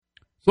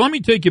So let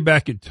me take you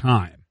back in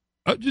time.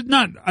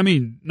 Nothing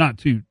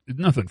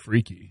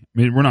freaky. I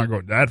mean, we're not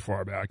going that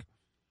far back.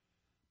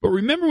 But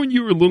remember when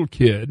you were a little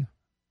kid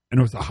and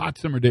it was a hot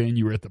summer day and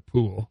you were at the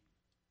pool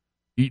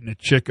eating a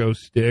Chico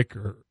stick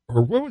or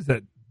what was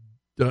that?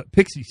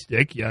 Pixie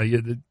stick. Yeah,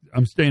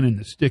 I'm staying in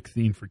the stick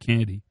theme for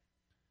candy.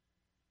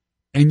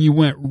 And you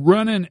went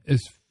running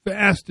as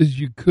fast as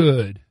you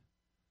could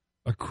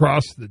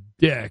across the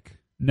deck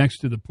next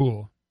to the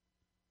pool.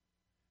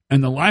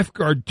 And the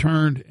lifeguard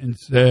turned and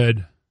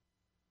said,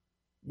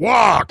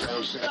 "Walk!"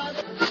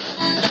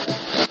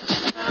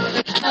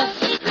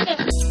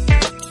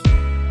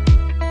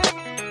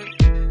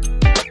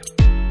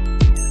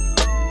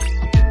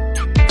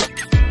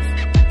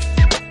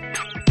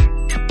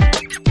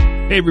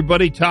 Hey,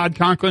 everybody, Todd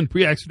Conklin,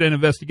 Pre-Accident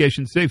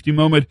Investigation Safety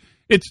Moment.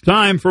 It's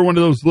time for one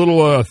of those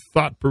little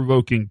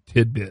thought-provoking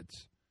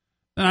tidbits.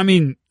 I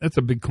mean, that's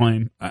a big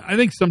claim. I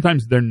think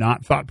sometimes they're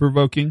not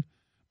thought-provoking,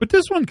 but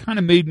this one kind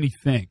of made me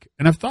think,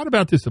 and I've thought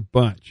about this a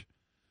bunch.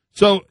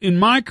 So in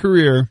my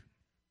career,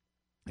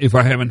 if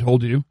I haven't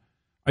told you,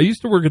 I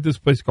used to work at this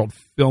place called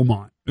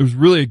Philmont. It was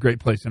really a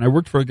great place, and I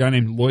worked for a guy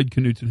named Lloyd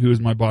Knutson, who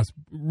was my boss,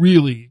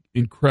 really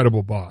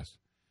incredible boss.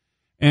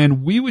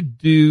 And we would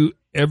do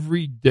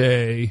every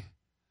day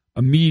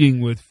a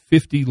meeting with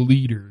 50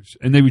 leaders,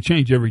 and they would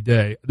change every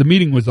day. The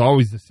meeting was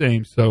always the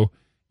same, so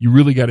you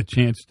really got a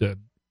chance to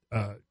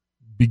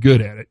be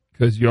good at it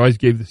because you always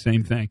gave the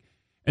same thing.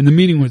 And the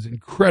meeting was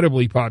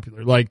incredibly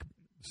popular, like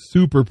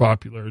super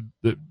popular.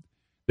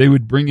 They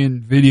would bring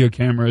in video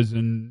cameras,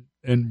 and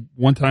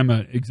one time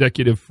an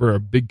executive for a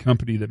big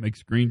company that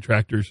makes green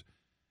tractors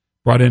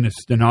brought in a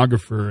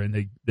stenographer,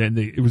 and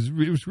it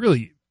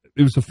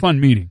was a fun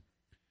meeting.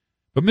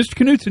 But Mr.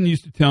 Knutson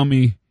used to tell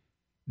me,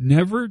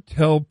 never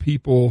tell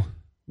people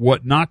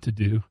what not to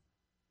do.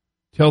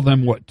 Tell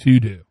them what to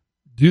do.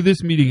 Do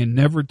this meeting and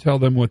never tell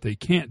them what they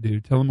can't do.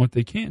 Tell them what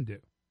they can do.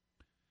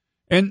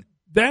 And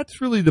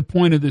that's really the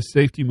point of this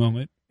safety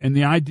moment. And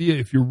the idea,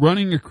 if you're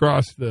running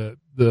across the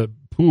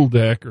pool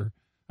deck or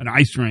an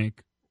ice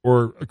rink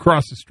or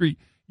across the street,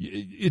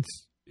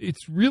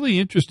 it's really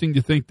interesting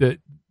to think that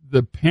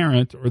the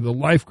parent or the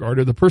lifeguard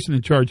or the person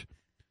in charge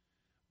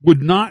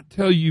would not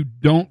tell you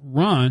don't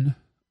run.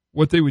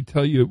 What they would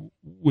tell you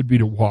would be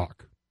to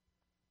walk.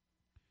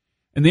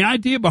 And the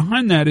idea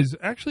behind that is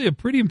actually a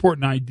pretty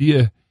important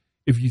idea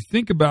if you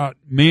think about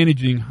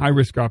managing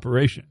high-risk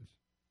operations.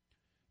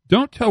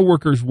 Don't tell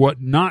workers what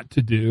not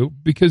to do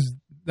because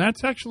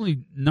that's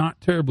actually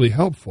not terribly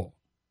helpful.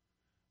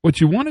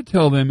 What you want to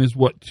tell them is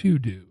what to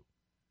do,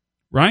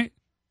 right?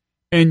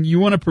 And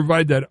you want to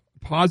provide that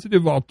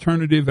positive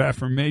alternative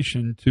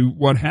affirmation to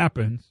what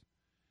happens,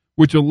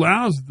 which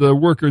allows the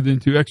worker then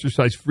to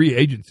exercise free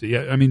agency.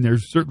 I mean,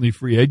 there's certainly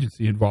free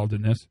agency involved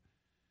in this,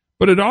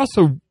 but it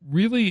also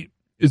really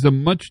is a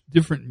much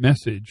different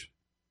message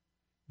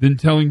than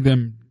telling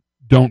them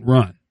don't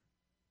run.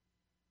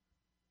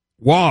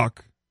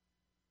 Walk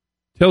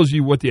tells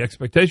you what the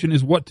expectation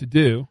is, what to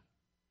do.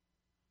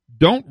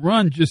 Don't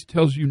run just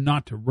tells you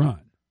not to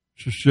run.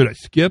 Should I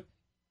skip?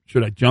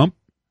 Should I jump?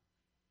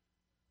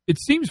 It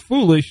seems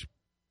foolish,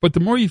 but the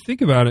more you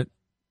think about it,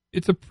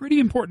 it's a pretty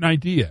important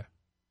idea.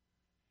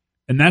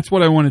 And that's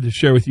what I wanted to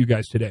share with you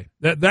guys today.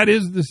 That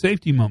is the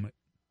safety moment.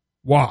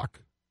 Walk.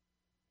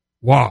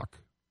 Walk.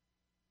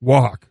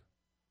 Walk.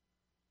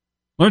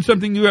 Learn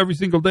something new every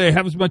single day.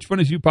 Have as much fun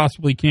as you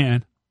possibly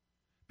can.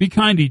 Be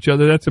kind to each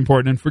other. That's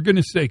important. And for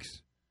goodness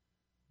sakes,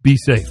 be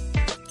safe.